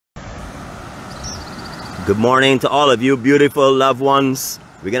Good morning to all of you beautiful loved ones.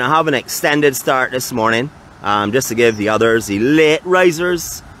 We're going to have an extended start this morning, just to give the others, the late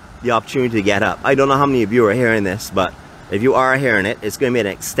risers, the opportunity to get up. I don't know how many of you are hearing this, but if you are hearing it, it's going to be an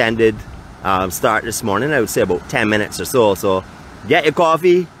extended start this morning. I would say about 10 minutes or so. So get your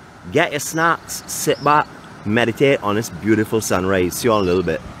coffee, get your snacks, sit back, meditate on this beautiful sunrise. See you all in a little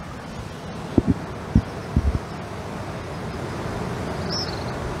bit.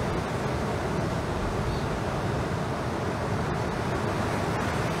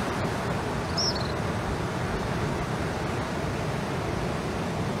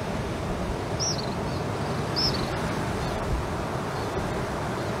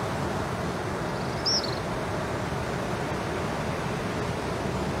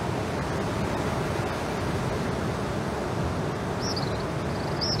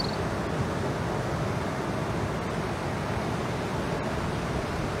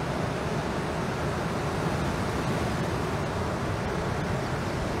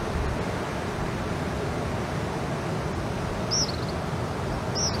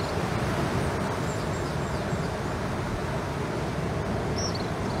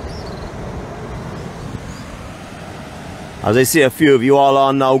 As I see a few of you all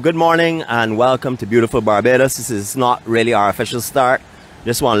on now, good morning and welcome to beautiful Barbados. This is not really our official start.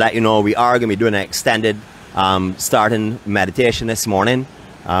 Just want to let you know we are going to be doing an extended starting meditation this morning.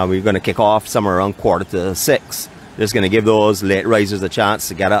 We're going to kick off somewhere around 5:45. Just going to give those late risers a chance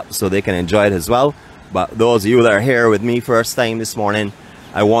to get up so they can enjoy it as well. But those of you that are here with me first time this morning,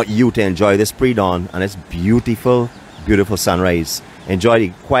 I want you to enjoy this pre-dawn and this beautiful, beautiful sunrise. Enjoy the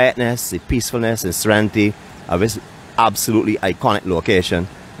quietness, the peacefulness and serenity of this absolutely iconic location.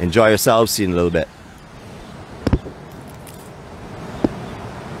 Enjoy yourselves. See you in a little bit.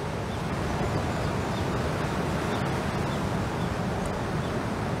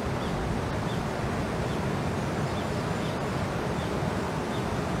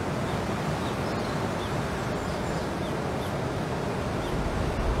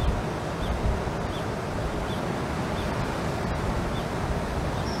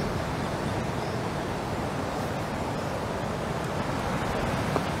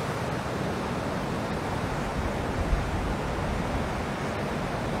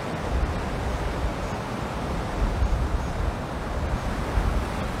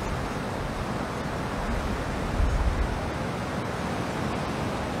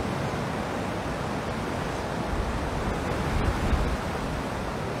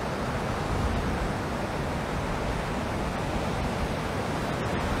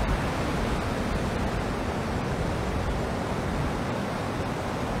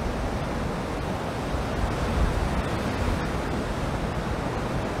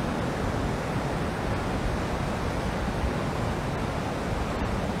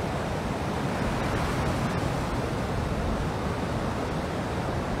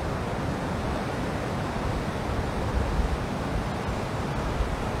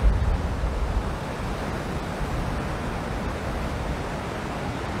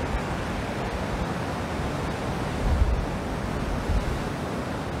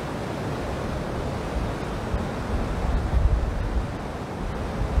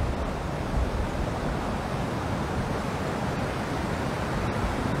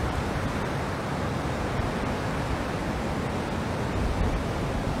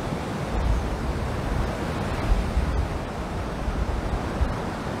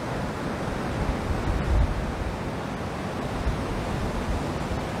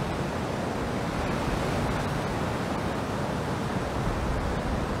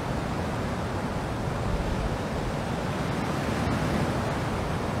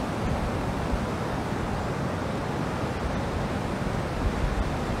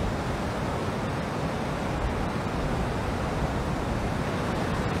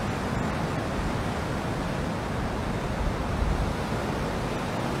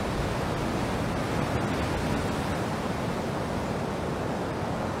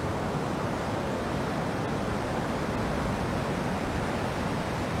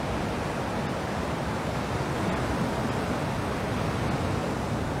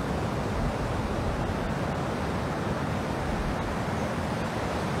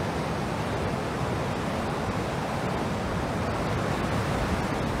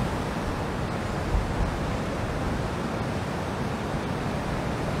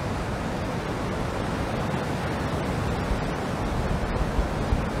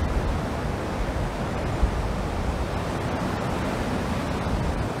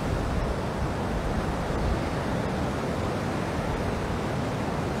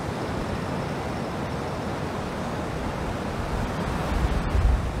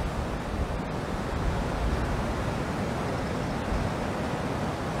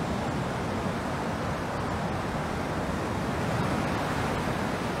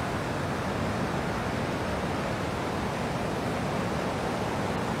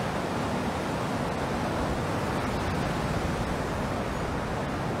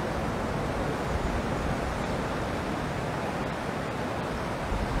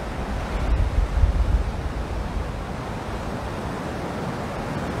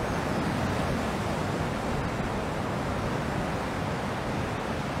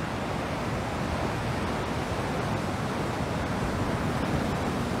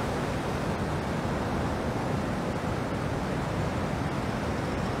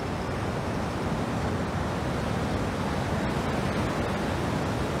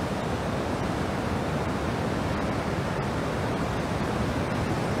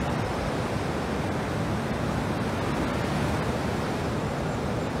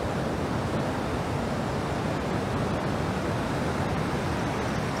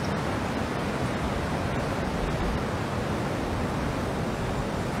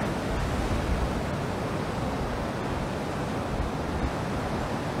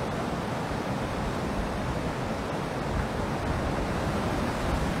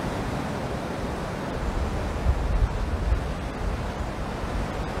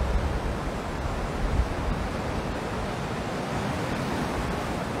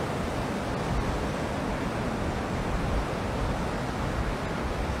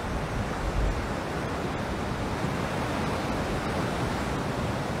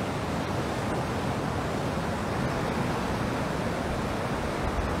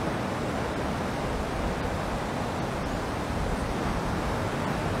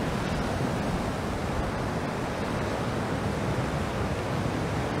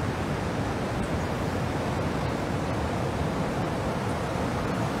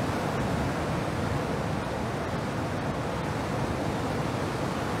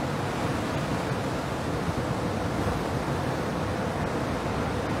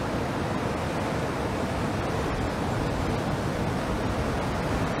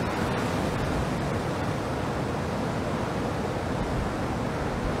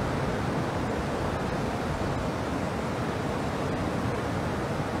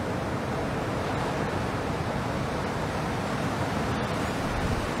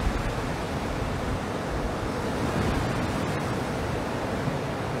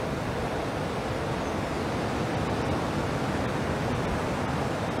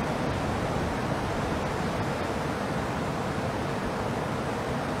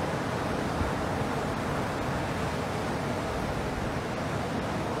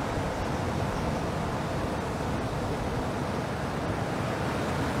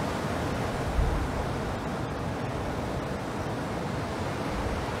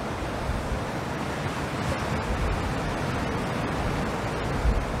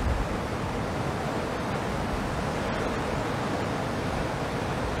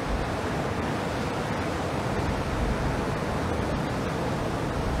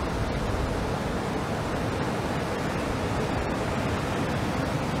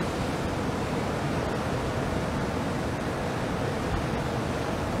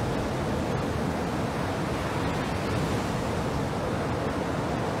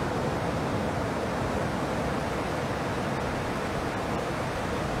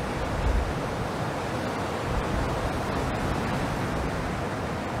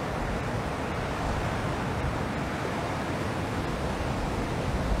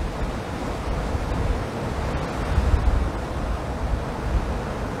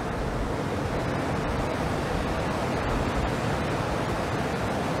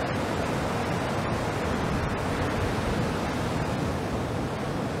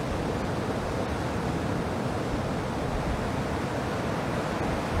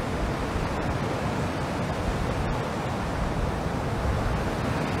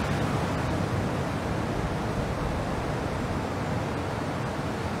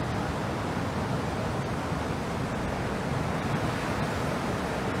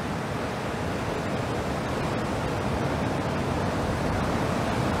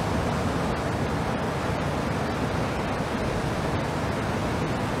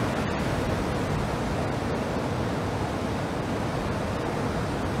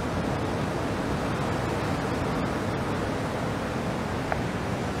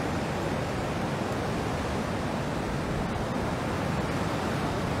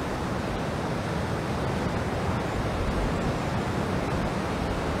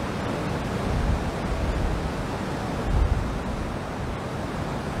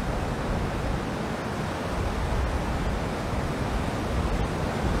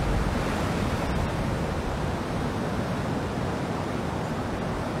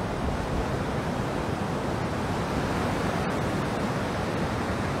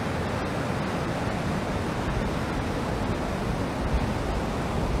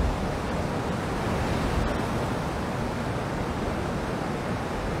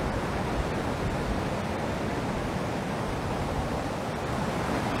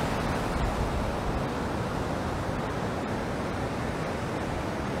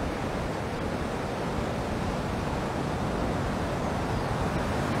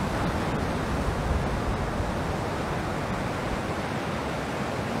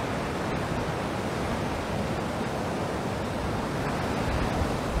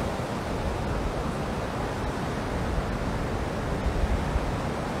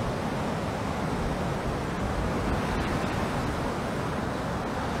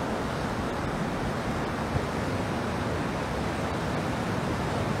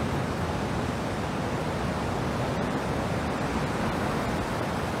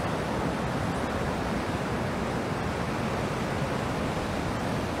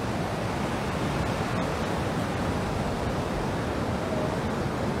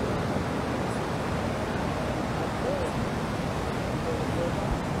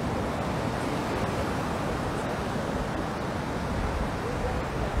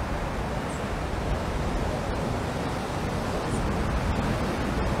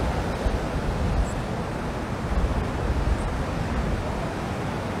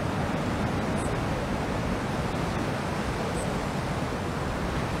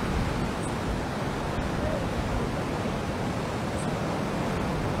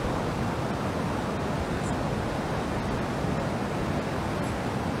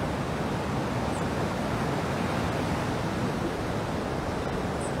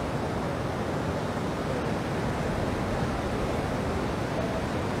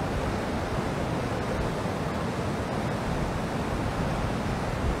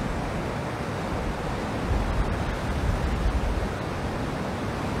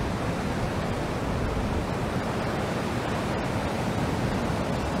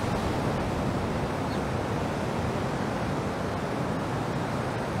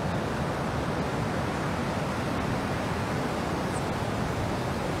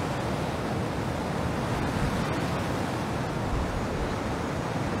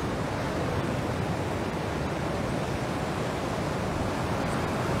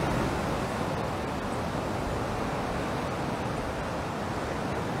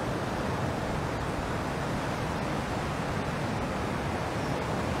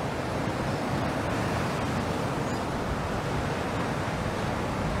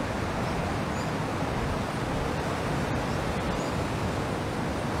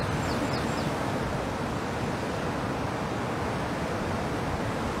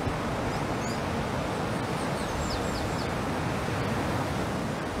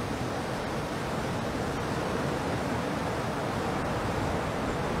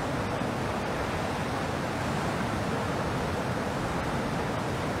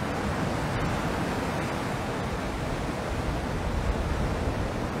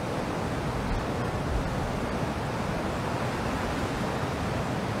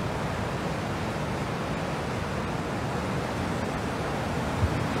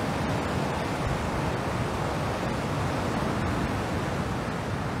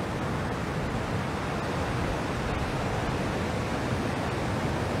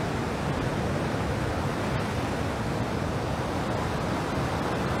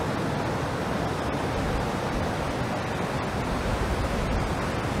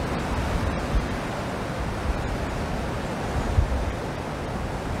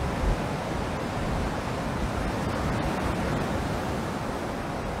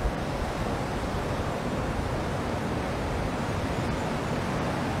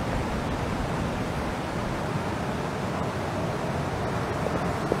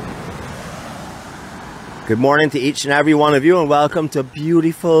 Good morning to each and every one of you, and welcome to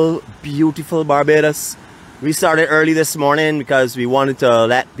beautiful, beautiful Barbados. We started early this morning because we wanted to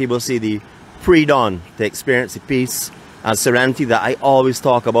let people see the pre-dawn, to experience the peace and serenity that I always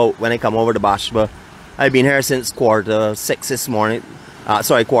talk about when I come over to Bathsheba. I've been here since quarter 5 this morning.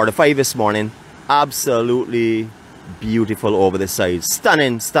 Absolutely beautiful over this side.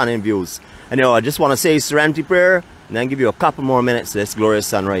 Stunning, stunning views. And I just want to say Serenity Prayer and then give you a couple more minutes to this glorious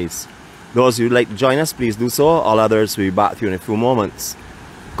sunrise. Those who would like to join us, please do so. All others will be back to you in a few moments.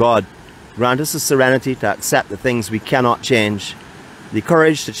 God, grant us the serenity to accept the things we cannot change, the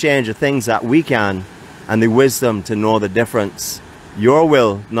courage to change the things that we can, and the wisdom to know the difference. Your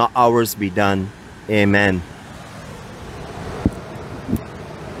will, not ours, be done. Amen.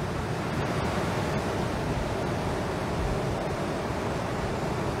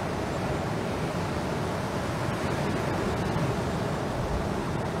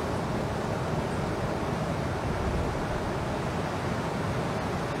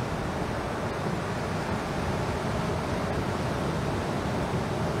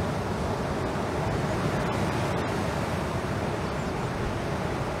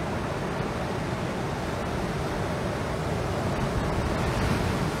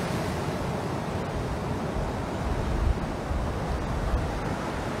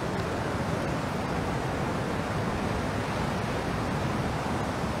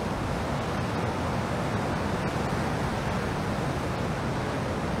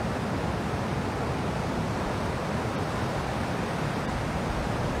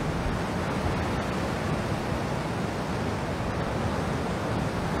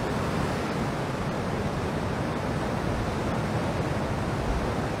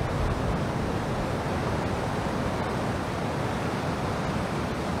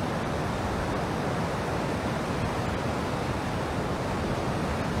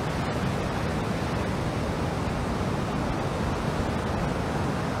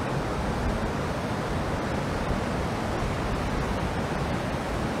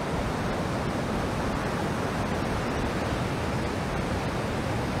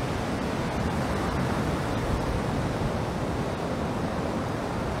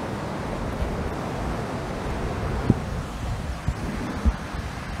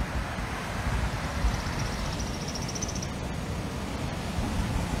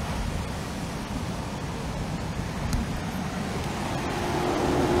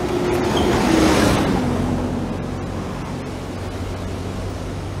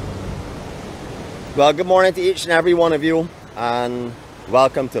 Well, good morning to each and every one of you, and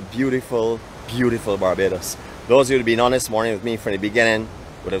welcome to beautiful, beautiful Barbados. Those of you who have been on this morning with me from the beginning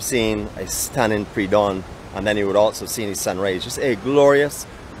would have seen a stunning pre-dawn, and then you would also have seen the sunrise. Just a glorious,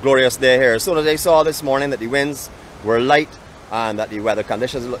 glorious day here. As soon as I saw this morning that the winds were light and that the weather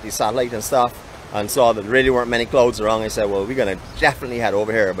conditions looked the satellite and stuff, and saw that there really weren't many clouds around, I said, well, we're going to definitely head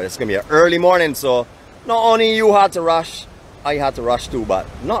over here, but it's going to be an early morning, so not only you had to rush, I had to rush too, but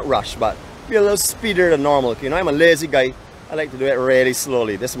not rush, but be a little speedier than normal. You know, I'm a lazy guy. I like to do it really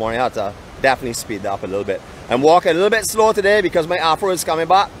slowly. This morning I had to definitely speed that up a little bit. I'm walking a little bit slow today because my afro is coming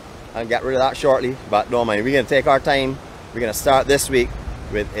back. I'll get rid of that shortly, but don't mind. We're going to take our time. We're going to start this week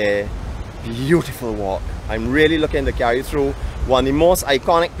with a beautiful walk. I'm really looking to carry you through one of the most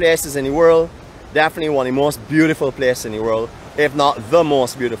iconic places in the world. Definitely one of the most beautiful places in the world, if not the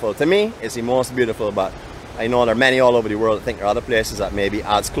most beautiful. To me, it's the most beautiful, but I know there are many all over the world that think there are other places that may be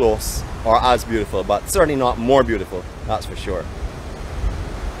as close or as beautiful, but certainly not more beautiful, that's for sure.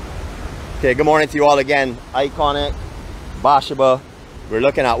 Okay, good morning to you all again. Iconic Bathsheba. We're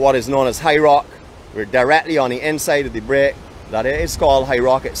looking at what is known as High Rock. We're directly on the inside of the break. That is called High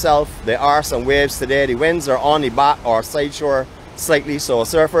Rock itself. There are some waves today. The winds are on the back or side shore slightly, so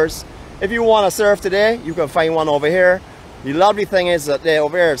surfers, if you want to surf today, you can find one over here. The lovely thing is that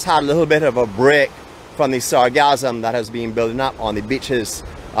over here it's had a little bit of a break from the sargassum that has been building up on the beaches.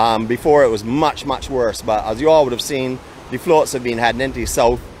 Before it was much, much worse, but as you all would have seen, the floats have been heading into the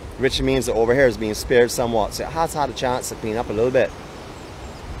south, which means that over here is being spared somewhat, so it has had a chance to clean up a little bit.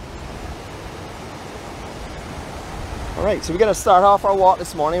 Alright, so we're going to start off our walk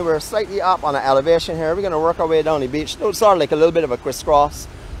this morning. We're slightly up on an elevation here. We're going to work our way down the beach. It's sort of like a little bit of a crisscross.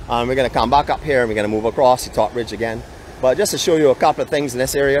 We're going to come back up here and we're going to move across the top ridge again. But just to show you a couple of things in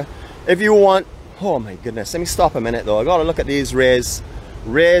this area, if you want, oh my goodness, let me stop a minute though. I got to look at these rays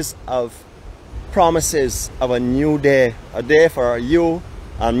of promises of a new day, a day for you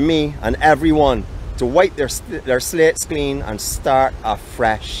and me and everyone to wipe their slates clean and start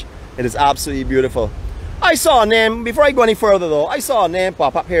afresh. It is absolutely beautiful. I saw a name, before I go any further though, I saw a name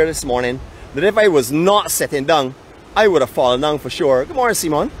pop up here this morning that if I was not sitting down, I would have fallen down for sure. Good morning,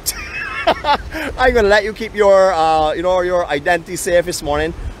 Simon. I'm gonna let you keep your you know, your identity safe this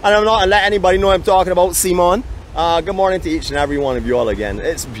morning, and I'm not gonna let anybody know I'm talking about Simon. Good morning to each and every one of you all again.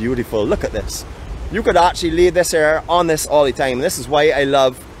 It's beautiful. Look at this. You could actually leave this here on this all the time. This is why I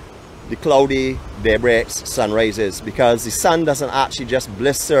love the cloudy daybreaks, sunrises, because the sun doesn't actually just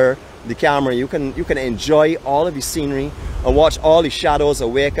blister the camera. You can enjoy all of the scenery and watch all the shadows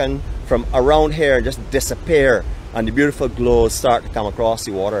awaken from around here and just disappear, and the beautiful glows start to come across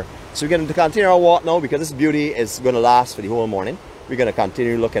the water. So we're going to continue our walk now, because this beauty is going to last for the whole morning. We're going to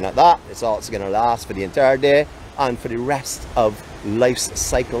continue looking at that. It's also going to last for the entire day and for the rest of life's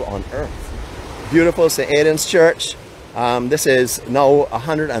cycle on earth. Beautiful St. Aidan's Church. This is now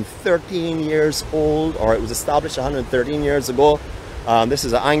 113 years old, or it was established 113 years ago. This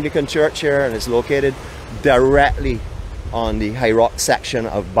is an Anglican church here, and it's located directly on the high rock section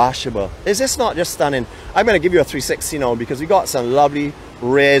of Bathsheba. Is this not just stunning? I'm going to give you a 360 now, because we got some lovely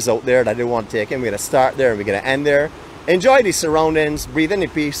rays out there that I didn't want to take in. We're going to start there and we're going to end there. Enjoy the surroundings, breathe in the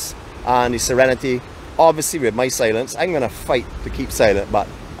peace and the serenity. Obviously with my silence, I'm going to fight to keep silent, but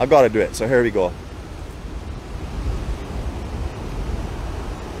I've got to do it. So here we go.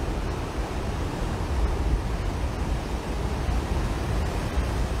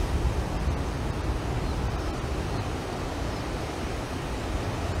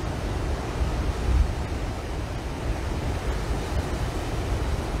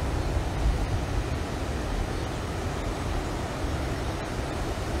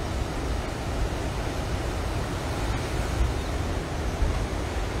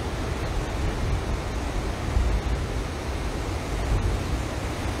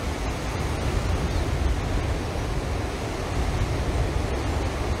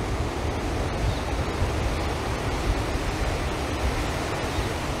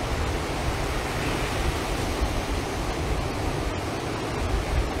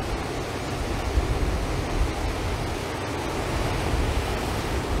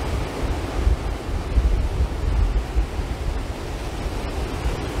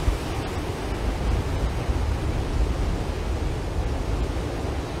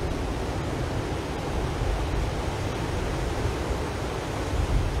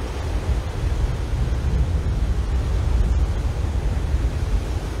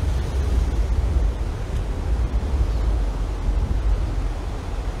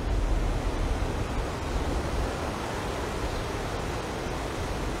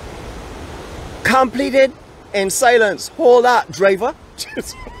 Completed in silence. Hold that, driver.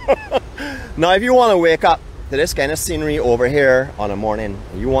 Now if you want to wake up to this kind of scenery over here on a morning,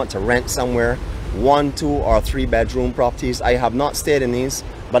 and you want to rent somewhere, 1, 2 or 3 bedroom properties, I have not stayed in these,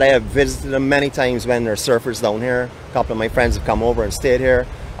 but I have visited them many times when there are surfers down here. A couple of my friends have come over and stayed here.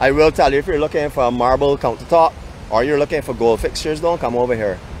 I will tell you, if you're looking for a marble countertop or you're looking for gold fixtures, don't come over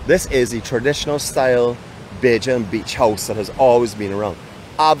here. This is the traditional style Bajan beach house that has always been around.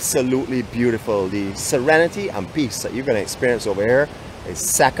 Absolutely beautiful. The serenity and peace that you're going to experience over here is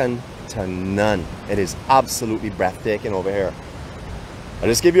second to none. It is absolutely breathtaking over here. I'll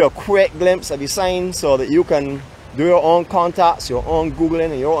just give you a quick glimpse of the sign so that you can do your own contacts, your own Googling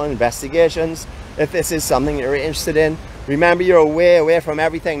and your own investigations if this is something you're interested in. Remember, you're away from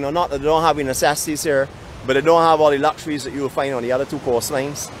everything. No, not that they don't have the necessities here, but they don't have all the luxuries that you will find on the other 2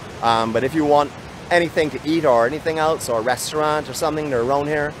 coastlines. But if you want anything to eat or anything else, or a restaurant or something, they're around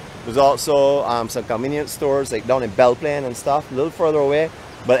here. There's also some convenience stores like down in Belplain and stuff, a little further away.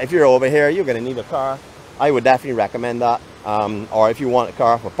 But if you're over here, you're going to need a car. I would definitely recommend that. Or if you want a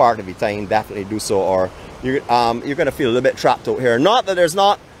car for part of the time, definitely do so. Or you're going to feel a little bit trapped out here. Not that there's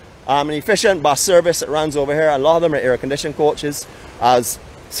not an efficient bus service that runs over here. A lot of them are air-conditioned coaches, as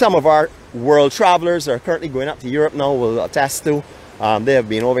some of our world travelers are currently going up to Europe now will attest to. They have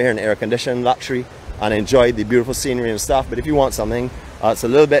been over here in air-conditioned luxury and enjoyed the beautiful scenery and stuff. But if you want something it's a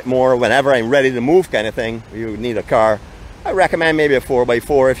little bit more whenever I'm ready to move kind of thing, you need a car. I recommend maybe a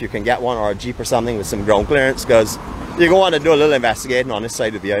 4x4 if you can get one, or a Jeep or something with some ground clearance, because you're going to do a little investigating on this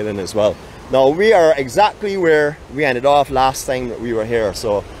side of the island as well. Now we are exactly where we ended off last time that we were here,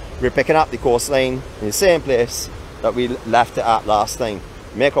 so we're picking up the coastline in the same place that we left it at last time.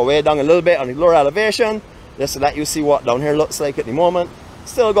 Make our way down a little bit on the lower elevation just to let you see what down here looks like at the moment.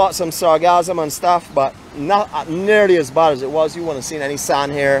 Still got some sargassum and stuff, but not nearly as bad as it was. You wouldn't have seen any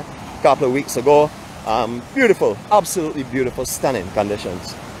sand here a couple of weeks ago. Beautiful, absolutely beautiful, stunning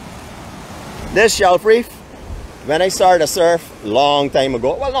conditions. This shelf reef, when I started to surf long time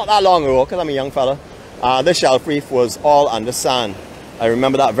ago, well, not that long ago because I'm a young fella, this shelf reef was all under sand. I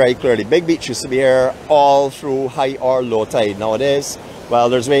remember that very clearly. Big beach used to be here all through high or low tide. Nowadays, well,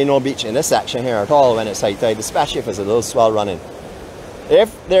 there's really no beach in this section here at all when it's high tide, especially if there's a little swell running.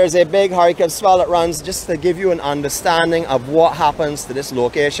 If there's a big hurricane swell that runs, just to give you an understanding of what happens to this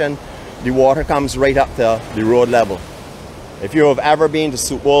location, the water comes right up to the road level. If you have ever been to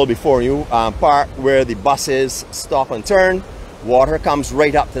Soup Bowl before, you park where the buses stop and turn, water comes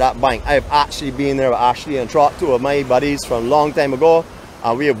right up to that bank. I have actually been there with Ashley and Trot, two of my buddies from a long time ago,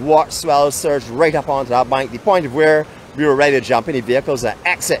 and we have watched swells surge right up onto that bank, the point of where we were ready to jump in the vehicles and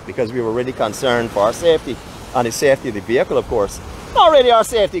exit because we were really concerned for our safety and the safety of the vehicle, of course. Not really our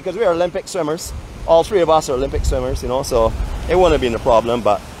safety, because we are Olympic swimmers. All three of us are Olympic swimmers, you know, so it wouldn't have been a problem,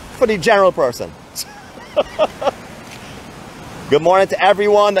 but for the general person. Good morning to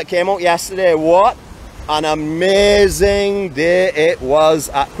everyone that came out yesterday. What an amazing day it was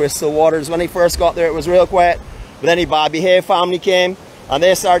at Crystal Waters. When I first got there, it was real quiet, but then the Barbados family came and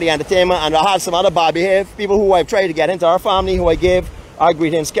they started the entertainment, and I had some other Barbados people who I've tried to get into our family, who I gave our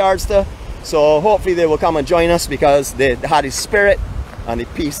greetings cards to. So hopefully they will come and join us, because they had the spirit and the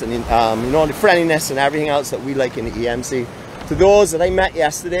peace and you know, the friendliness and everything else that we like in the EMC. To those that I met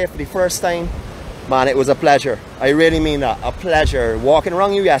yesterday for the first time, man, it was a pleasure. I really mean that, a pleasure. Walking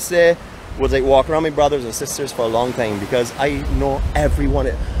around you yesterday was like walking around my brothers and sisters for a long time, because I know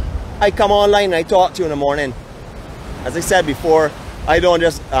everyone. I come online and I talk to you in the morning. As I said before, I don't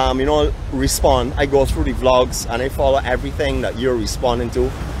just you know, respond. I go through the vlogs and I follow everything that you're responding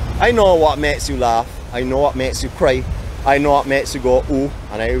to. I know what makes you laugh, I know what makes you cry, I know what makes you go ooh,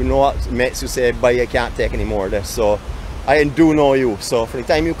 and I know what makes you say, bye, I can't take any more of this. So I do know you. So for the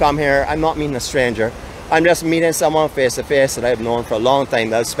time you come here, I'm not meeting a stranger. I'm just meeting someone face to face that I've known for a long time,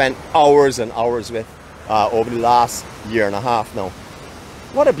 that I've spent hours and hours with over the last year and a half now.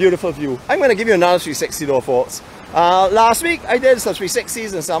 What a beautiful view. I'm going to give you another 360 though, folks. Last week I did some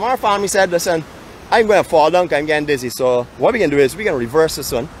 360s, and some of our family said, listen, I'm going to fall down, I'm getting dizzy. So what we're going to do is we're going to reverse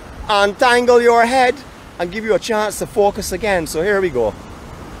this one, untangle your head, and give you a chance to focus again. So here we go.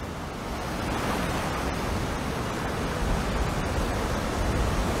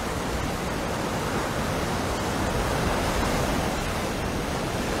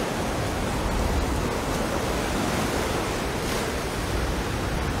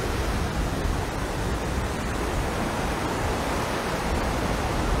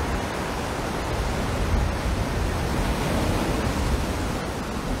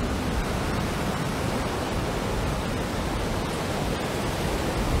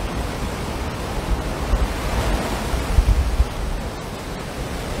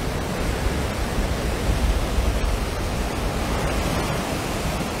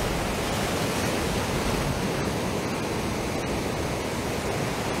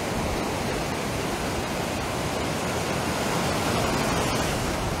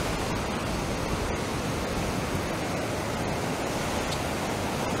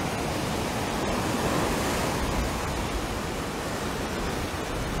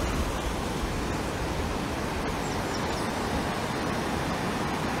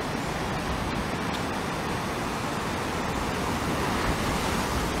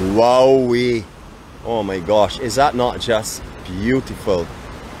 Wowee. Oh my gosh, is that not just beautiful?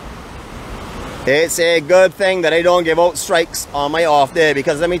 It's a good thing that I don't give out strikes on my off day,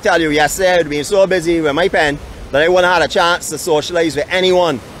 because let me tell you, yesterday I would been so busy with my pen that I wouldn't have had a chance to socialize with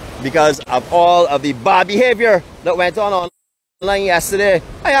anyone because of all of the bad behavior that went on online yesterday.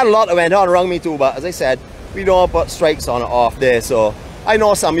 I had a lot that went on around me too, but as I said, we don't put strikes on an off day. So I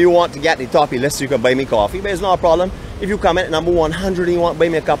know some of you want to get the top of the list so you can buy me coffee, but it's not a problem. If you come in at number 100 and you want to buy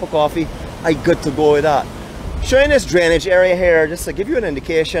me a cup of coffee, I good to go with that. Showing this drainage area here just to give you an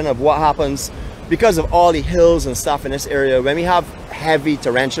indication of what happens because of all the hills and stuff in this area. When we have heavy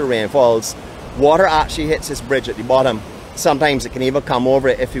torrential rainfalls, water actually hits this bridge at the bottom. Sometimes it can even come over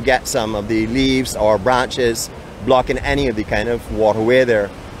it if you get some of the leaves or branches blocking any of the kind of waterway there.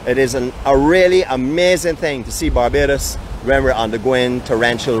 It is a really amazing thing to see Barbados when we're undergoing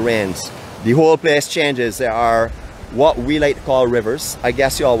torrential rains. The whole place changes. There are what we like to call rivers. I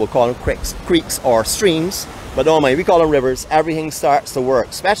guess y'all will call them creeks or streams, but don't mind, we call them rivers. Everything starts to work,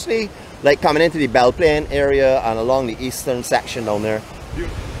 especially like coming into the Belle Plaine area and along the eastern section down there.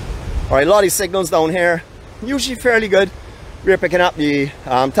 All right, a lot of these signals down here, usually fairly good. We're picking up the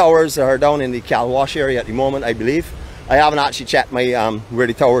towers that are down in the Calwash area at the moment, I believe. I haven't actually checked my where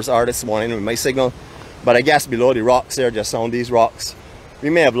the towers are this morning with my signal, but I guess below the rocks there, just on these rocks, we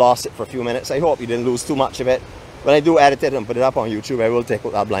may have lost it for a few minutes. I hope you didn't lose too much of it. When I do edit it and put it up on YouTube, I will take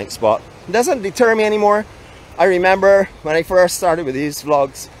out that blank spot. It doesn't deter me anymore. I remember when I first started with these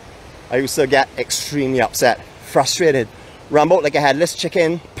vlogs, I used to get extremely upset, frustrated, run out like a headless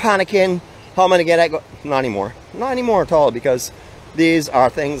chicken, panicking. How am I gonna get that? Not anymore. Not anymore at all, because these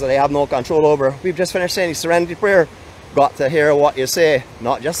are things that I have no control over. We've just finished saying the Serenity Prayer. got to hear what you say,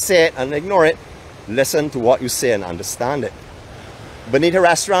 not just say it and ignore it. Listen to what you say and understand it. Beneath a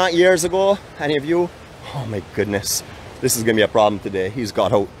restaurant years ago, any of you? Oh my goodness, this is gonna be a problem today. He's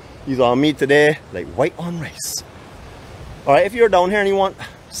got out. He's on meat today, like white on rice. All right, if you're down here and you want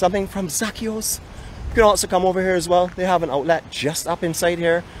something from Zacchaeus, you can also come over here as well. They have an outlet just up inside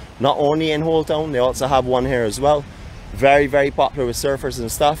here, not only in Whole Town, they also have one here as well. Very, very popular with surfers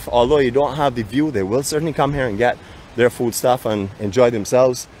and stuff. Although you don't have the view, they will certainly come here and get their food stuff and enjoy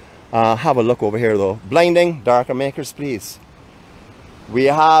themselves. Have a look over here though. Blinding, darker makers, please. We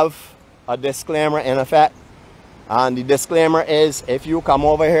have a disclaimer in effect, and the disclaimer is if you come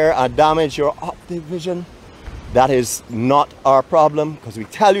over here and damage your optic vision, that is not our problem, because we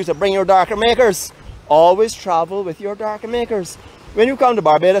tell you to bring your darker makers. Always travel with your darker makers. When you come to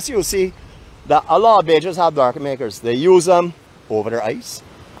Barbados, you'll see that a lot of beaches have darker makers. They use them over their eyes.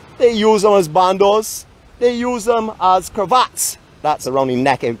 They use them as bandos. They use them as cravats. That's around the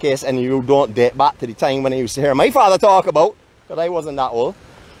neck in case any of you don't date back to the time when I used to hear my father talk about, because I wasn't that old.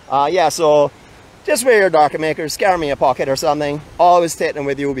 Yeah, so just wear your darker makers, carry them in your pocket or something. Always take them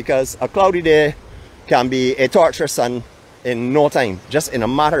with you, because a cloudy day can be a torturous sun in no time. Just in a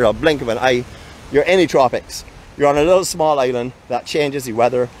matter of blink of an eye, you're in the tropics. You're on a little small island that changes the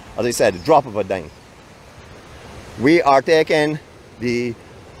weather, as I said, a drop of a dime. We are taking the,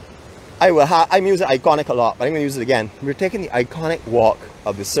 I'm using iconic a lot, but I'm going to use it again. We're taking the iconic walk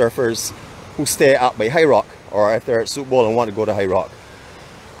of the surfers who stay up by High Rock, or if they're at Soup Bowl and want to go to High Rock.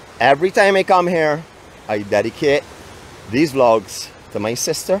 Every time I come here, I dedicate these vlogs to my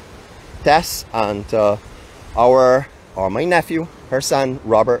sister, Tess, and my nephew, her son,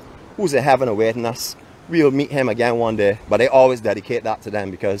 Robert, who's in heaven awaiting us. We'll meet him again one day, but I always dedicate that to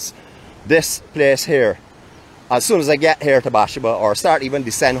them, because this place here, as soon as I get here to Bathsheba or start even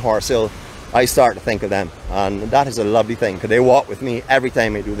descend Horse Hill, I start to think of them, and that is a lovely thing, because they walk with me every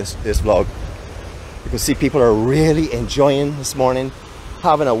time I do this vlog. You can see people are really enjoying this morning,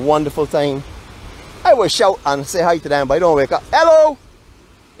 having a wonderful time. I will shout and say hi to them, but I don't wake up. Hello!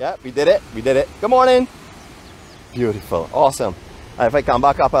 Yeah, we did it. We did it. Good morning. Beautiful. Awesome. And if I come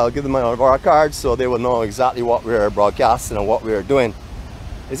back up, I'll give them one of our cards so they will know exactly what we're broadcasting and what we're doing.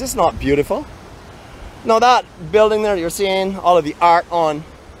 Is this not beautiful? Now that building there you're seeing all of the art on,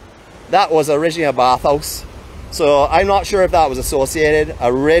 that was originally a bathhouse. So I'm not sure if that was associated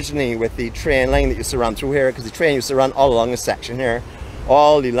originally with the train line that used to run through here, because the train used to run all along this section here.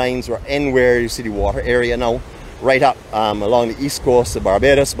 All the lines were in where you see the water area now, right up along the east coast of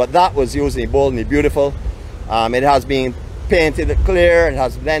Barbados. But that was usually bold and beautiful. It has been painted clear, it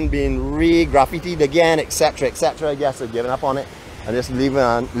has then been re-graffitied again, etc, etc. I guess they've given up on it and just leaving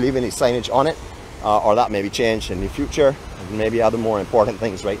the signage on it, or that may be changed in the future, and maybe other more important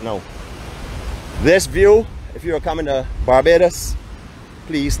things right now. This view, if you're coming to Barbados,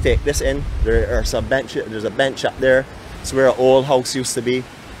 please take this in. There's a bench up there. It's where an old house used to be.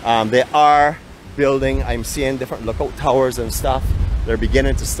 They are building, I'm seeing different lookout towers and stuff. They're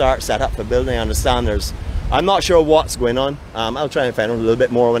beginning to set up for building. I understand I'm not sure what's going on. I'll try and find out a little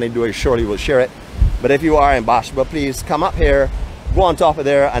bit more when I do. I surely will share it. But if you are in Bathsheba, please come up here, go on top of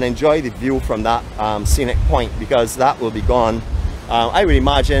there and enjoy the view from that scenic point, because that will be gone, I would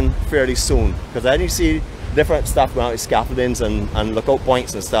imagine, fairly soon. Because I didn't see different stuff going out with scaffoldings and lookout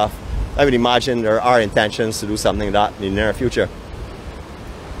points and stuff. I would imagine there are intentions to do something like that in the near future.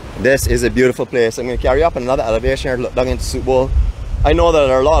 This is a beautiful place. I'm going to carry up another elevation here to look down into Soup Bowl. I know that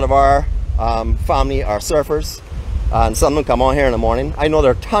there are a lot of our family are surfers, and some of them come on here in the morning. I know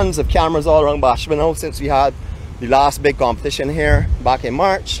there are tons of cameras all around Bathsheba now since we had the last big competition here back in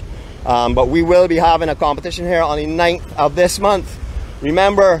March. But we will be having a competition here on the 9th of this month.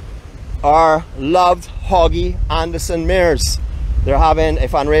 Remember our loved Hoggy Anderson Mears. They're having a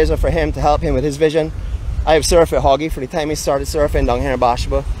fundraiser for him to help him with his vision. I have surfed with Hoggy for the time he started surfing down here in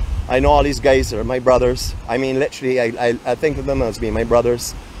Bathsheba. I know all these guys are my brothers. I mean, literally, I think of them as being my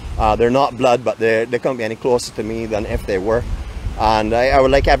brothers. They're not blood, but they can't be any closer to me than if they were. And I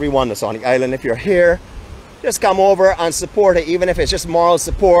would like everyone that's on the island, if you're here, just come over and support it, even if it's just moral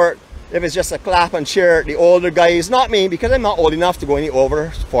support, if it's just a clap and cheer. The older guys, not me, because I'm not old enough to go any over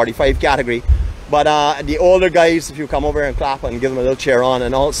 45 category, but the older guys, if you come over and clap and give them a little cheer on,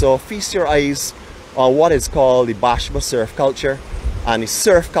 and also feast your eyes on what is called the Bathsheba surf culture and the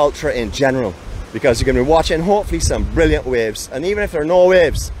surf culture in general, because you're going to be watching hopefully some brilliant waves. And even if there are no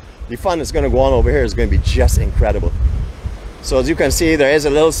waves, the fun that's going to go on over here is going to be just incredible. So as you can see, there is a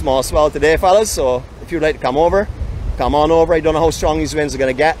little small swell today, fellas, so if you'd like to come over, come on over. I don't know how strong these winds are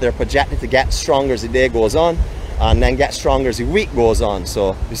going to get. They're projected to get stronger as the day goes on, and then get stronger as the week goes on,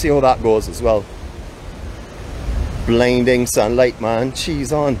 so you see how that goes as well. Blinding sunlight, man.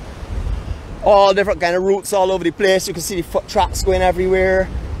 Cheese on. All different kind of routes all over the place. You can see the foot tracks going everywhere.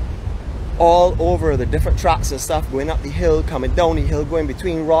 All over the different tracks and stuff, going up the hill, coming down the hill, going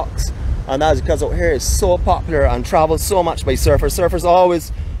between rocks. And that's because out here is so popular and traveled so much by surfers. Surfers are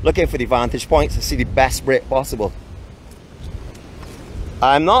always looking for the vantage points to see the best break possible.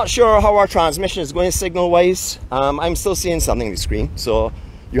 I'm not sure how our transmission is going signal wise. I'm still seeing something on the screen, so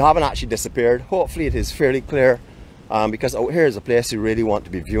you haven't actually disappeared. Hopefully it is fairly clear, because out here is a place you really want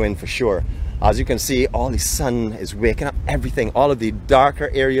to be viewing for sure. As you can see, all the sun is waking up everything. All of the darker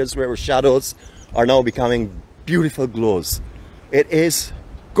areas where were shadows are now becoming beautiful glows. It is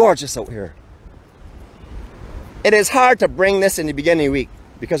gorgeous out here. It is hard to bring this in the beginning of the week,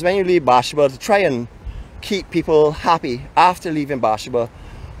 because when you leave Bathsheba, to try and keep people happy after leaving Bathsheba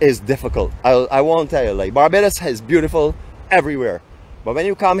is difficult. I won't tell you, like, Barbados is beautiful everywhere, but when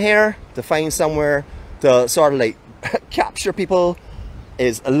you come here to find somewhere to sort of like capture people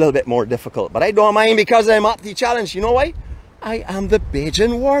is a little bit more difficult. But I don't mind, because I'm up to the challenge. You know why? I am the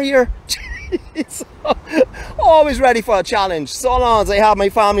Bajan warrior. Always ready for a challenge. So long as I have my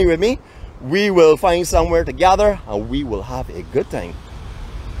family with me, we will find somewhere to gather and we will have a good time.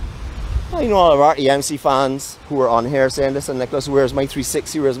 You know, all of our EMC fans who are on here saying, listen, Nicholas, where's my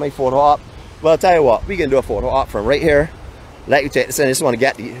 360, where's my photo op? Well, I'll tell you what, we can do a photo op from right here. Let you take this in. I just want to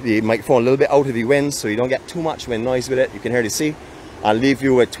get the microphone a little bit out of the wind so you don't get too much wind noise with it. You can hear the sea. I'll leave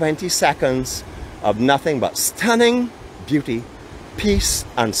you with 20 seconds of nothing but stunning beauty, peace,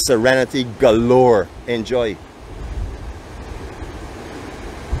 and serenity galore. Enjoy.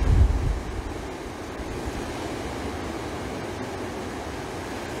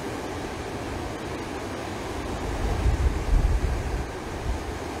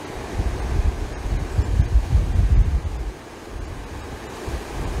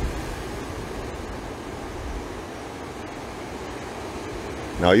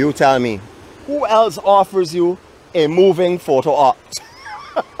 Now you tell me, who else offers you a moving photo op?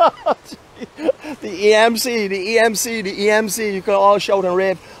 The EMC, you can all shout and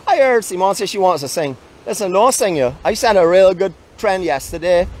rave. I heard Simone say she wants to sing. Listen, don't sing you. I sent a real good trend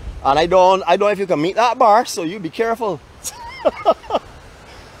yesterday, and I don't know if you can meet that bar, so you be careful.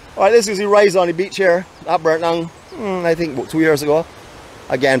 Alright, this is the rise on the beach here. That burnt down, I think about 2 years ago.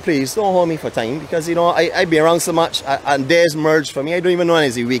 Again, please don't hold me for time, because you know I be around so much and days merge for me. I don't even know when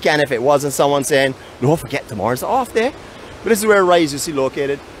it's the weekend if it wasn't someone saying, don't forget tomorrow's the off day. But this is where Rise you see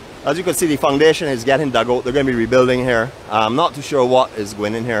located. As you can see, the foundation is getting dug out. They're going to be rebuilding here. I'm not too sure what is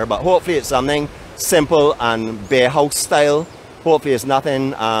going in here, but hopefully it's something simple and bay house style. Hopefully it's nothing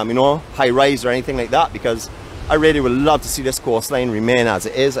you know, high rise or anything like that, because I really would love to see this coastline remain as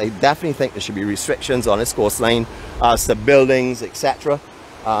it is. I definitely think there should be restrictions on this coastline as to buildings, etc.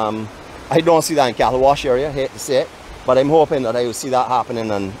 I don't see that in Cattle area, I hate to say it, but I'm hoping that I will see that happening,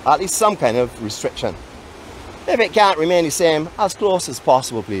 and at least some kind of restriction. If it can't remain the same, as close as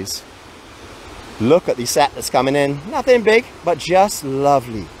possible, please. Look at the set that's coming in. Nothing big, but just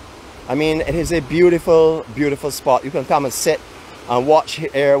lovely. I mean, it is a beautiful, beautiful spot. You can come and sit and watch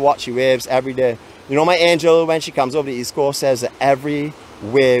air, watch the waves every day. You know, my angel, when she comes over the East Coast, says that every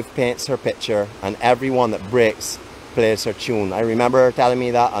wave paints her picture, and every one that breaks plays her tune. I remember her telling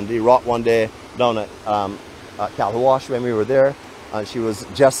me that on the rock one day down at Calwash when we were there, and she was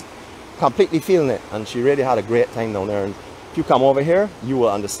just completely feeling it, and she really had a great time down there. And if you come over here, you will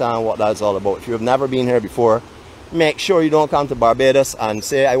understand what that's all about. If you have never been here before, make sure you don't come to Barbados and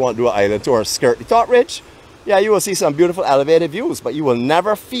say, I want to do an island tour and skirt the top ridge. Yeah, you will see some beautiful elevated views, but you will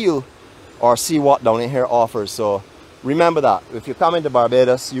never feel or see what down in here offers. So remember that if you come into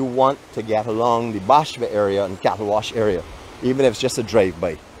Barbados, you want to get along the Bathsheba area and Cattle area, even if it's just a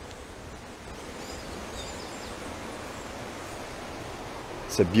drive-by.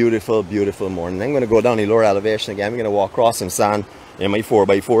 It's a beautiful, beautiful morning. I'm going to go down the lower elevation again. We're going to walk across some sand in my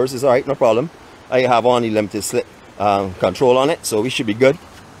 4x4s. It's alright, no problem. I have on the limited slip control on it, so we should be good.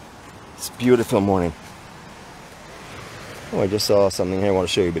 It's a beautiful morning. Oh, I just saw something here I want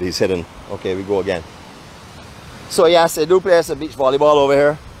to show you, but he's hidden. Okay, we go again. So yes, they do play some beach volleyball over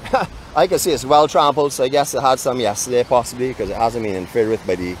here. I can see it's well trampled, so I guess it had some yesterday possibly, because it hasn't been interfered with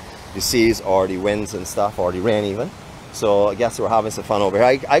by the seas or the winds and stuff, or the rain even. So I guess we're having some fun over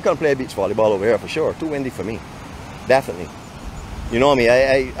here. I can play beach volleyball over here for sure. Too windy for me, definitely. You know me,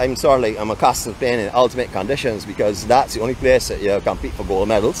 I'm sort of like, I'm accustomed to playing in ultimate conditions, because that's the only place that you compete for gold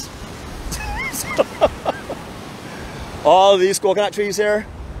medals. All these coconut trees here,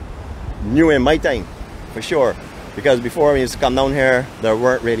 new in my time, for sure. Because before we used to come down here, there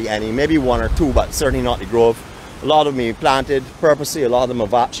weren't really any, maybe one or two, but certainly not the grove. A lot of them we planted purposely, a lot of them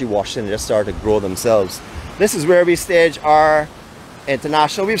have actually washed in and just started to grow themselves. This is where we stage our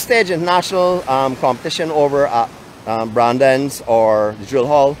international. We've staged international competition over at Brandon's or the Drill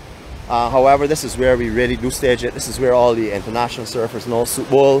Hall. However, this is where we really do stage it. This is where all the international surfers know. Soup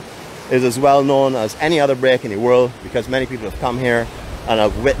Bowl is as well known as any other break in the world because many people have come here and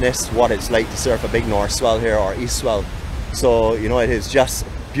have witnessed what it's like to surf a big north swell here or east swell. So, you know, it is just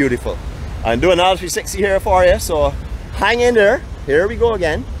beautiful. I'm doing another 360 here for you, so hang in there. Here we go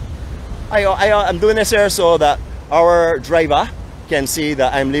again. I'm doing this here so that our driver can see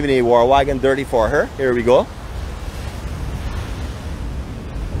that I'm leaving the war wagon dirty for her. Here we go.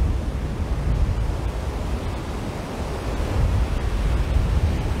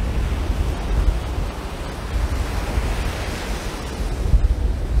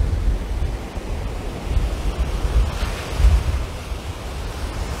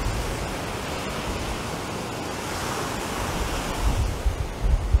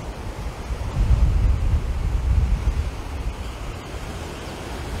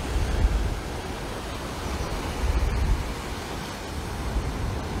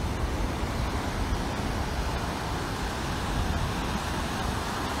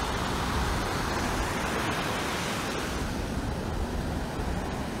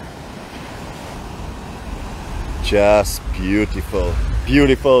 Just beautiful,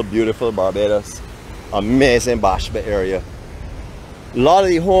 beautiful, beautiful Barbados. Amazing Bathsheba area. A lot of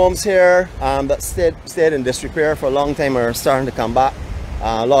the homes here that stayed in disrepair for a long time are starting to come back.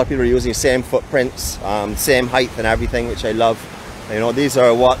 A lot of people are using the same footprints, same height and everything, which I love. You know, these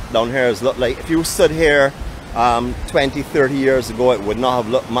are what down here has looked like. If you stood here 20, 30 years ago, it would not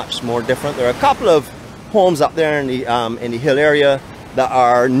have looked much more different. There are a couple of homes up there in the hill area that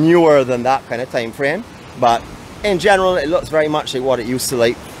are newer than that kind of time frame, but in general, it looks very much like what it used to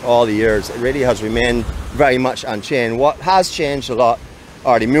like all the years. It really has remained very much unchanged. What has changed a lot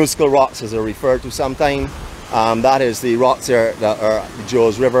are the musical rocks, as they're referred to sometimes. That is the rocks there that are the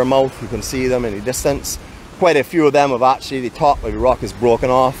Joe's River mouth. You can see them in the distance. Quite a few of them have actually, the top of the rock is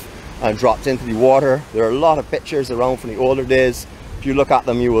broken off and dropped into the water. There are a lot of pictures around from the older days. If you look at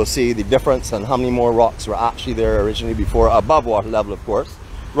them, you will see the difference and how many more rocks were actually there originally before, above water level, of course.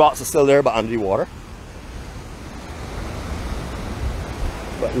 Rocks are still there, but under the water.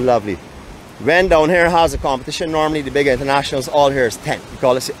 But lovely. When down here has a competition, normally the big internationals, all here is tent. We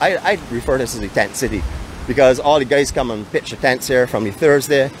call this, I refer to this as the tent city because all the guys come and pitch their tents here from the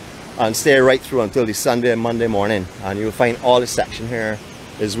Thursday and stay right through until the Sunday and Monday morning. And you'll find all this section here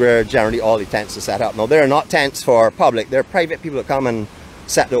is where generally all the tents are set up. Now they're not tents for public, they're private people that come and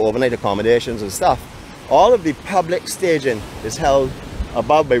set their overnight accommodations and stuff. All of the public staging is held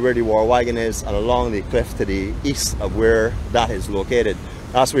above by where the war wagon is and along the cliff to the east of where that is located.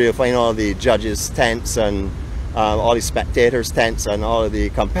 That's where you'll find all the judges' tents and all the spectators' tents and all of the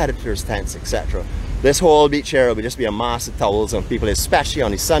competitors' tents, etc. This whole beach here will just be a mass of towels on people, especially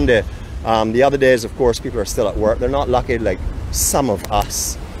on the Sunday. The other days, of course, people are still at work. They're not lucky like some of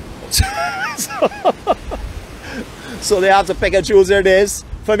us. So they have to pick and choose their days.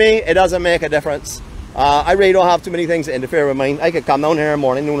 For me, it doesn't make a difference. I really don't have too many things that interfere with mine. I could come down here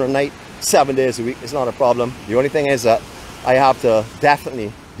morning, noon or night, 7 days a week. It's not a problem. The only thing is that I have to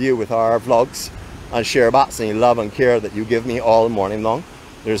definitely deal with our vlogs and share back any love and care that you give me all morning long.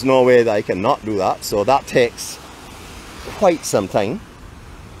 There's no way that I cannot do that, so that takes quite some time.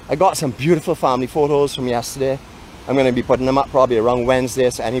 I got some beautiful family photos from yesterday. I'm going to be putting them up probably around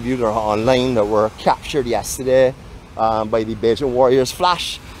Wednesday, so any of you that are online that were captured yesterday by the Beijing Warriors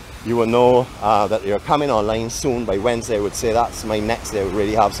flash, you will know that you're coming online soon. By Wednesday, I would say that's my next day. I would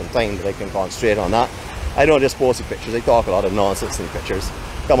really have some time that I can concentrate on that. I don't just post the pictures, I talk a lot of nonsense in the pictures.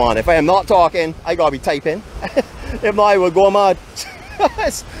 Come on, if I am not talking, I gotta be typing. If not, I will go mad.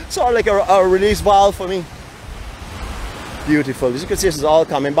 It's sort of like a release valve for me. Beautiful. As you can see, this is all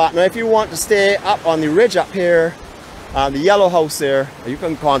coming back. Now, if you want to stay up on the ridge up here, the yellow house there, you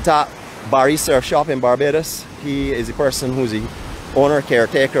can contact Barry Surf Shop in Barbados. He is the person who's the owner,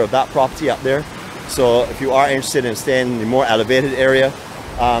 caretaker of that property up there. So if you are interested in staying in the more elevated area,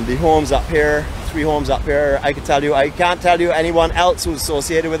 the homes up here, 3 homes up here, I can't tell you anyone else who's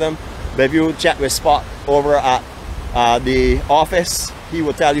associated with them, but if you check with Spot over at the office, he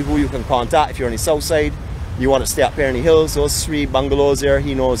will tell you who you can contact if you're on the south side. You want to stay up here in the hills, those 3 bungalows there,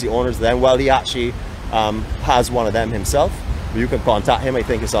 he knows the owners of them. Well, he actually has one of them himself. You can contact him, I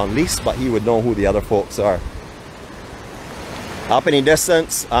think it's on lease, but he would know who the other folks are. Up in the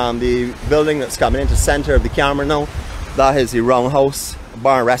distance, the building that's coming into the center of the camera now, that is the Roundhouse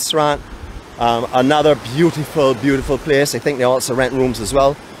Bar and Restaurant. Another beautiful, beautiful place. I think they also rent rooms as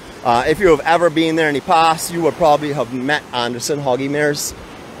well. If you have ever been there in the past, you would probably have met Anderson Hoggy Mears.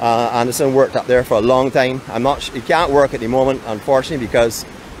 Anderson worked up there for a long time. He can't work at the moment, unfortunately, because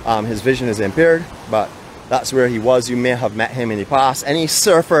his vision is impaired, but that's where he was. You may have met him in the past. Any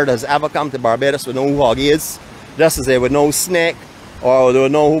surfer that has ever come to Barbados would know who Hoggy is, just as they would know Snake, or they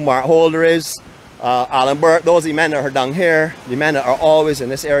would know who Mark Holder is, Alan Burt. Those are the men that are down here, the men that are always in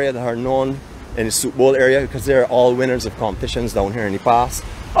this area, that are known in the Soup Bowl area, because they're all winners of competitions down here in the past,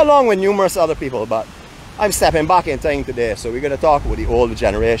 along with numerous other people. But I'm stepping back in time today, so we're going to talk about the older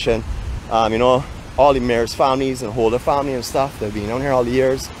generation. You know, all the mayor's families and Holder family and stuff. They've been down here all the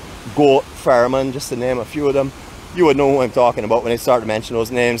years. Goat, Fairman, just to name a few of them. You would know who I'm talking about when I start to mention those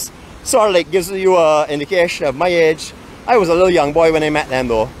names. Sort of like gives you an indication of my age. I was a little young boy when I met them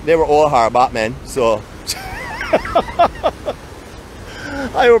though. They were all hard Batmen, so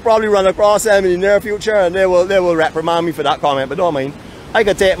I will probably run across them in the near future, and they will reprimand me for that comment, but don't mind. I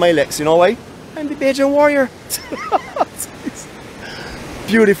could take my licks, you know why? I'm the Bajan warrior.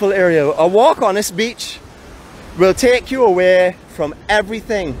 Beautiful area. A walk on this beach will take you away from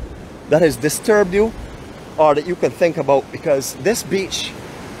everything that has disturbed you or that you can think about, because this beach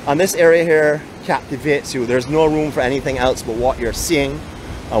and this area here captivates you. There's no room for anything else but what you're seeing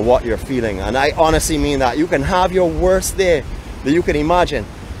and what you're feeling. And I honestly mean that. You can have your worst day that you can imagine.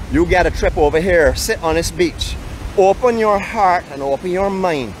 You get a trip over here, sit on this beach, open your heart and open your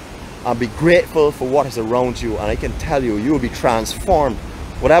mind and be grateful for what is around you, and I can tell you, you will be transformed.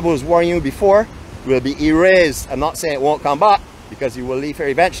 Whatever was worrying you before will be erased. I'm not saying it won't come back, because you will leave here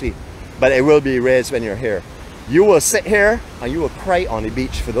eventually, but it will be erased when you're here. You will sit here and you will cry on the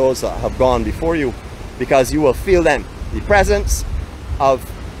beach for those that have gone before you, because you will feel them. The presence of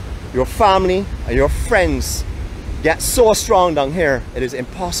your family and your friends gets so strong down here, it is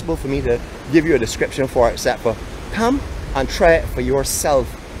impossible for me to give you a description for it, except for come and try it for yourself,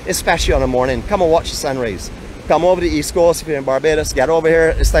 especially on a morning. Come and watch the sunrise. Come over to the East Coast if you're in Barbados. Get over here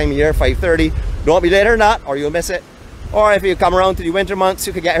at this time of year, 5:30. Don't be later than that or you'll miss it. Or if you come around to the winter months,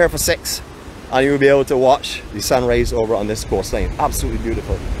 you could get here for 6 and you'll be able to watch the sunrise over on this coastline. Absolutely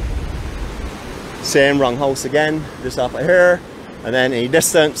beautiful. Same round house again, just up here. And then in the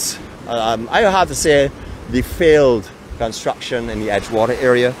distance, I have to say, the failed construction in the Edgewater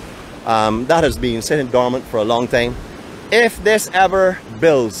area. That has been sitting dormant for a long time. If this ever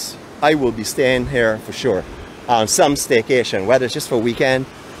builds, I will be staying here for sure. On some staycation, whether it's just for a weekend,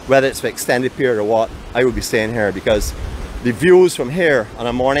 whether it's for extended period or what, I will be staying here, because the views from here on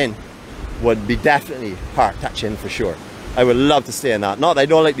a morning would be definitely heart-touching for sure. I would love to stay in that. Not that I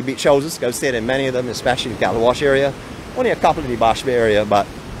don't like the beach houses, I've stayed in many of them, especially in the Calawash area. Only a couple in the Bathsheba area, but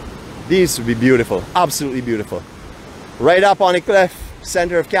these would be beautiful, absolutely beautiful. Right up on the cliff,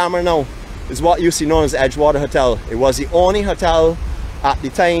 center of camera now, is what used to be known as the Edgewater Hotel. It was the only hotel at the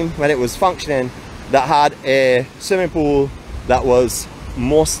time when it was functioning that had a swimming pool that was,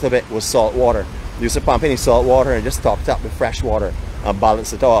 most of it was salt water. You used to pump any salt water and just top it up with fresh water and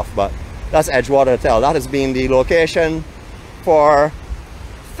balance it off. But that's Edgewater Hotel. That has been the location for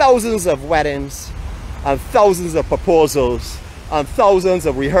thousands of weddings and thousands of proposals and thousands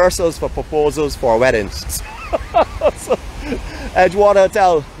of rehearsals for proposals for weddings. So, Edgewater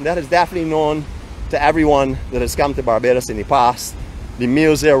Hotel, that is definitely known to everyone that has come to Barbados in the past. The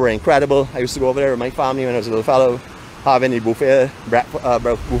meals there were incredible. I used to go over there with my family when I was a little fellow, having the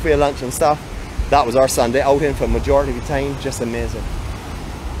buffet lunch and stuff. That was our Sunday outing for the majority of the time. Just amazing.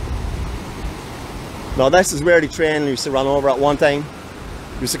 Now this is where the train used to run over at one time.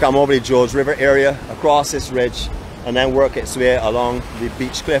 It used to come over the George River area, across this ridge, and then work its way along the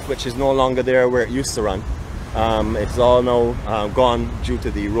beach cliff, which is no longer there where it used to run. It's all now gone due to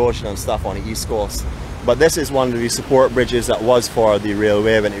the erosion and stuff on the east coast. But this is one of the support bridges that was for the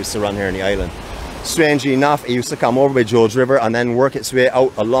railway when it used to run here in the island. Strangely enough, it used to come over by George River and then work its way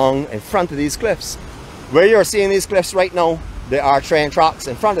out along in front of these cliffs. Where you're seeing these cliffs right now, there are train tracks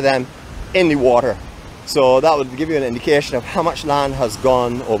in front of them in the water. So that would give you an indication of how much land has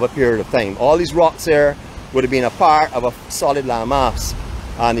gone over a period of time. All these rocks here would have been a part of a solid land mass,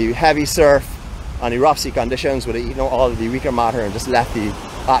 and the heavy surf and the rough sea conditions would have eaten out all of the weaker matter and just left the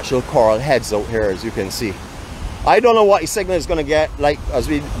actual coral heads out here, as you can see. I don't know what the signal is going to get like as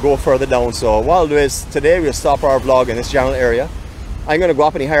we go further down, so what I'll do is today we'll stop our vlog in this general area. I'm going to go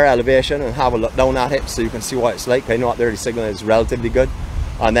up in the higher elevation and have a look down at it so you can see what it's like. I know up there the signal is relatively good,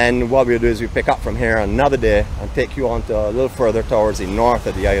 and then what we'll do is we pick up from here another day and take you on to a little further towards the north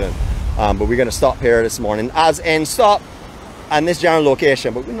of the island. But we're going to stop here this morning, as in stop in this general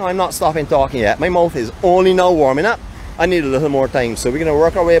location. But no, I'm not stopping talking yet. My mouth is only now warming up. I need a little more time, so we're going to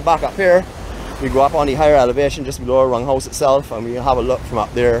work our way back up here. We go up on the higher elevation just below our rung house itself, and we have a look from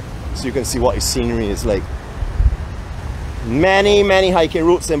up there so you can see what the scenery is like. Many hiking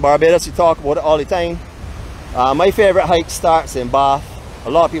routes in Barbados. We talk about it all the time. My favorite hike starts in Bath. A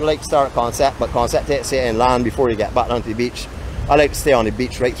lot of people like to start at Concept, but Concept takes you inland before you get back onto the beach. I like to stay on the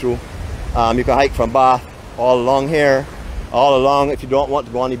beach right through. You can hike from Bath all along here, all along. If you don't want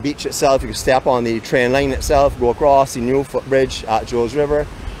to go on the beach itself, you can step on the train line itself, go across the new footbridge at Joes River,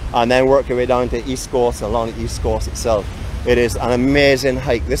 and then work your way down to the East Coast and along the East Coast itself. It is an amazing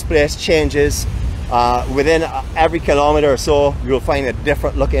hike. This place changes within every kilometer or so. You'll find a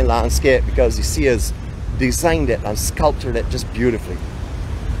different looking landscape because the sea has designed it and sculptured it just beautifully.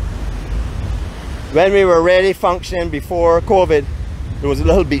 When we were really functioning before COVID, there was a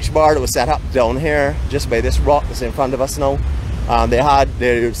little beach bar that was set up down here just by this rock that's in front of us now.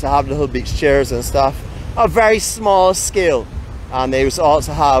 They used to have little beach chairs and stuff, a very small scale, and they used to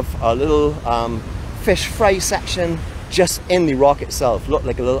also have a little fish fry section just in the rock itself. Looked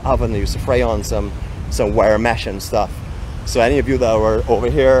like a little oven. They used to fry on some wire mesh and stuff. So any of you that were over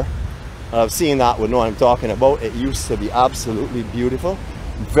here have seen that would know what I'm talking about. It used to be absolutely beautiful,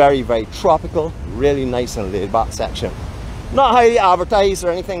 very tropical, really nice and laid back section. Not highly advertised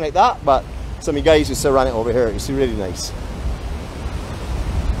or anything like that, but some of you guys used to run it over here. It's really nice.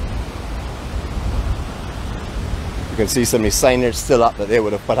 You can see some of the signage still up that they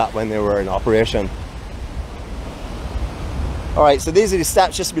would have put up when they were in operation. Alright, so these are the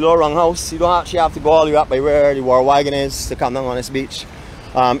steps just below Rung House. You don't actually have to go all the way up by where the war wagon is to come down on this beach.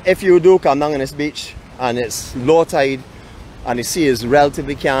 If you do come down on this beach and it's low tide and the sea is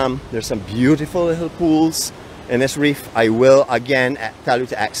relatively calm, there's some beautiful little pools in this reef. I will again tell you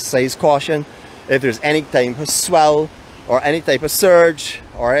to exercise caution. If there's any type of swell or any type of surge,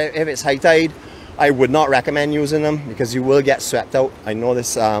 or if it's high tide, I would not recommend using them because you will get swept out. I know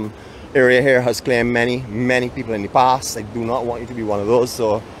this area here has claimed many people in the past. I do not want you to be one of those,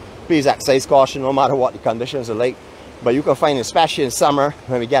 so please exercise caution no matter what the conditions are like. But you can find, especially in summer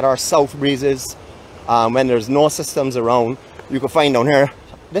when we get our south breezes, when there's no systems around, you can find down here,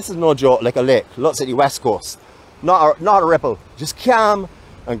 this is no joke, like a lake. Looks at the west coast, not a ripple, just calm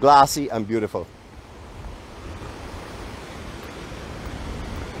and glassy and beautiful.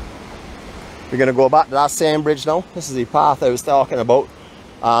 We're going to go back to that same bridge now. This is the path I was talking about.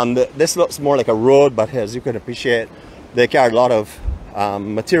 This looks more like a road, but as you can appreciate, they carried a lot of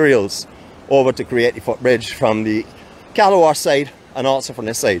materials over to create the footbridge from the Calawash side and also from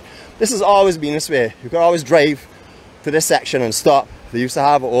this side. This has always been this way. You could always drive to this section and stop. They used to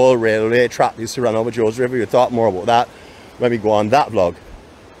have an old railway track that used to run over Joes River. We'll talk more about that when we go on that vlog.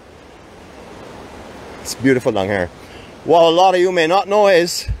 It's beautiful down here. What a lot of you may not know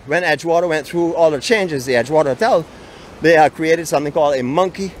is when Edgewater went through all the changes, the Edgewater Hotel, they had created something called a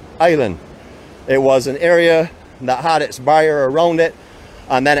monkey island. It was an area that had its barrier around it,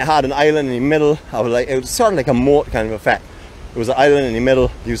 and then it had an island in the middle of, like, it was sort of like a moat kind of effect. It was an island in the middle.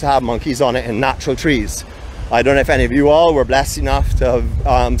 They used to have monkeys on it and natural trees. I don't know if any of you all were blessed enough to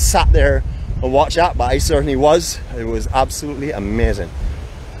have sat there and watch that, but I certainly was. It was absolutely amazing.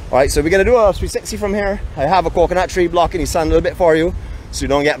 Alright, so we're going to do a 360 from here. I have a coconut tree blocking the sun a little bit for you so you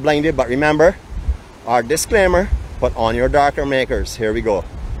don't get blinded, but remember our disclaimer, put on your darker makers. Here we go.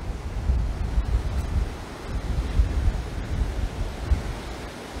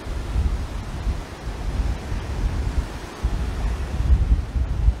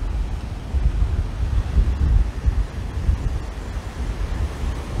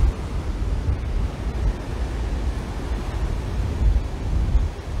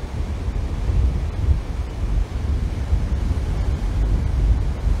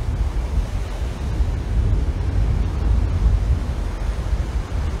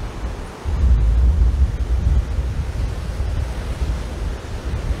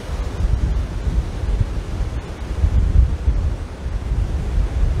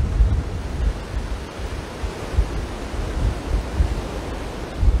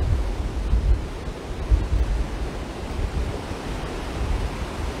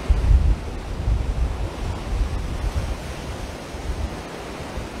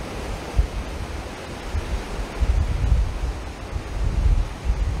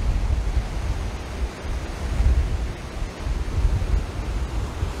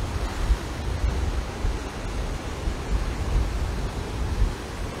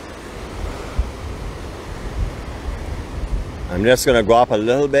 I'm just going to go up a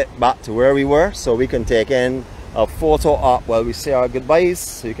little bit back to where we were so we can take in a photo op while we say our goodbyes,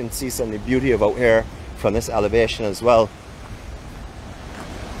 so you can see some of the beauty of out here from this elevation as well.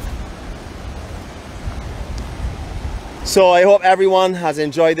 So I hope everyone has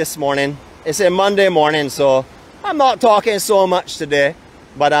enjoyed this morning. It's a Monday morning, so I'm not talking so much today,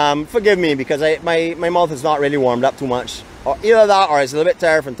 but forgive me because my mouth is not really warmed up too much. Or either that, or I was a little bit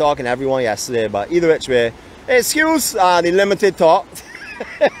tired from talking to everyone yesterday. But either which way, excuse the limited talk.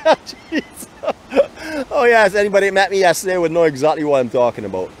 Oh yes, anybody that met me yesterday would know exactly what I'm talking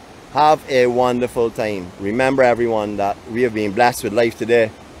about. Have a wonderful time. Remember everyone that we have been blessed with life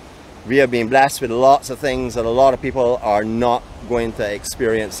today. We have been blessed with lots of things that a lot of people are not going to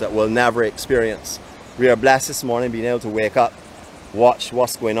experience, that will never experience. We are blessed this morning being able to wake up, watch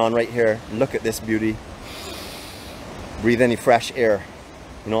what's going on right here, look at this beauty, breathe any fresh air.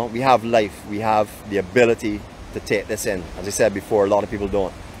 You know, we have life, we have the ability to take this in. As I said before, a lot of people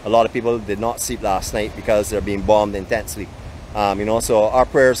don't. A lot of people did not sleep last night because they're being bombed intensely. You know, so our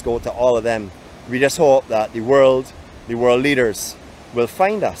prayers go to all of them. We just hope that the world leaders will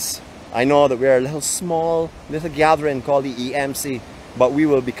find us. I know that we're a little gathering called the EMC, but we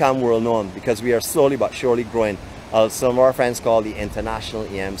will become world known because we are slowly but surely growing. Some of our friends call the International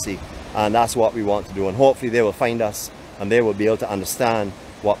EMC, and that's what we want to do. And hopefully they will find us and they will be able to understand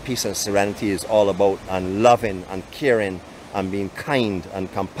what peace and serenity is all about, and loving and caring and being kind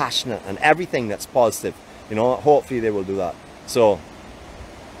and compassionate and everything that's positive. You know, hopefully they will do that. So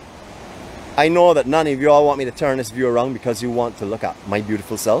I know that none of you all want me to turn this view around because you want to look at my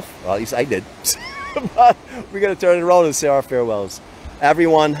beautiful self. Well, at least I did. But we're going to turn it around and say our farewells.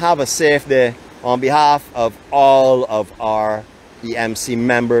 Everyone have a safe day. On behalf of all of our EMC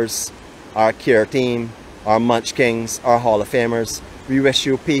members, our care team, our Munch Kings, our Hall of Famers, we wish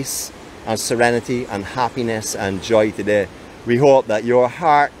you peace and serenity and happiness and joy today. We hope that your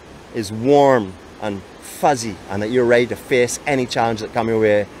heart is warm and fuzzy and that you're ready to face any challenge that comes your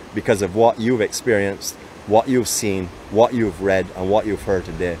way because of what you've experienced, what you've seen, what you've read, and what you've heard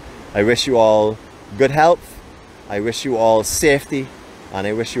today. I wish you all good health. I wish you all safety. And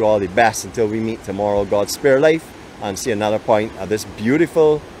I wish you all the best until we meet tomorrow, God's spare life, and see another point of this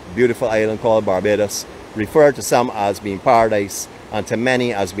beautiful, beautiful island called Barbados, referred to some as being paradise and to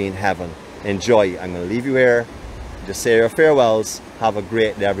many as being heaven. Enjoy. I'm going to leave you here. Just say your farewells. Have a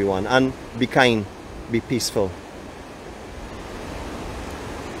great day, everyone. And be kind. Be peaceful.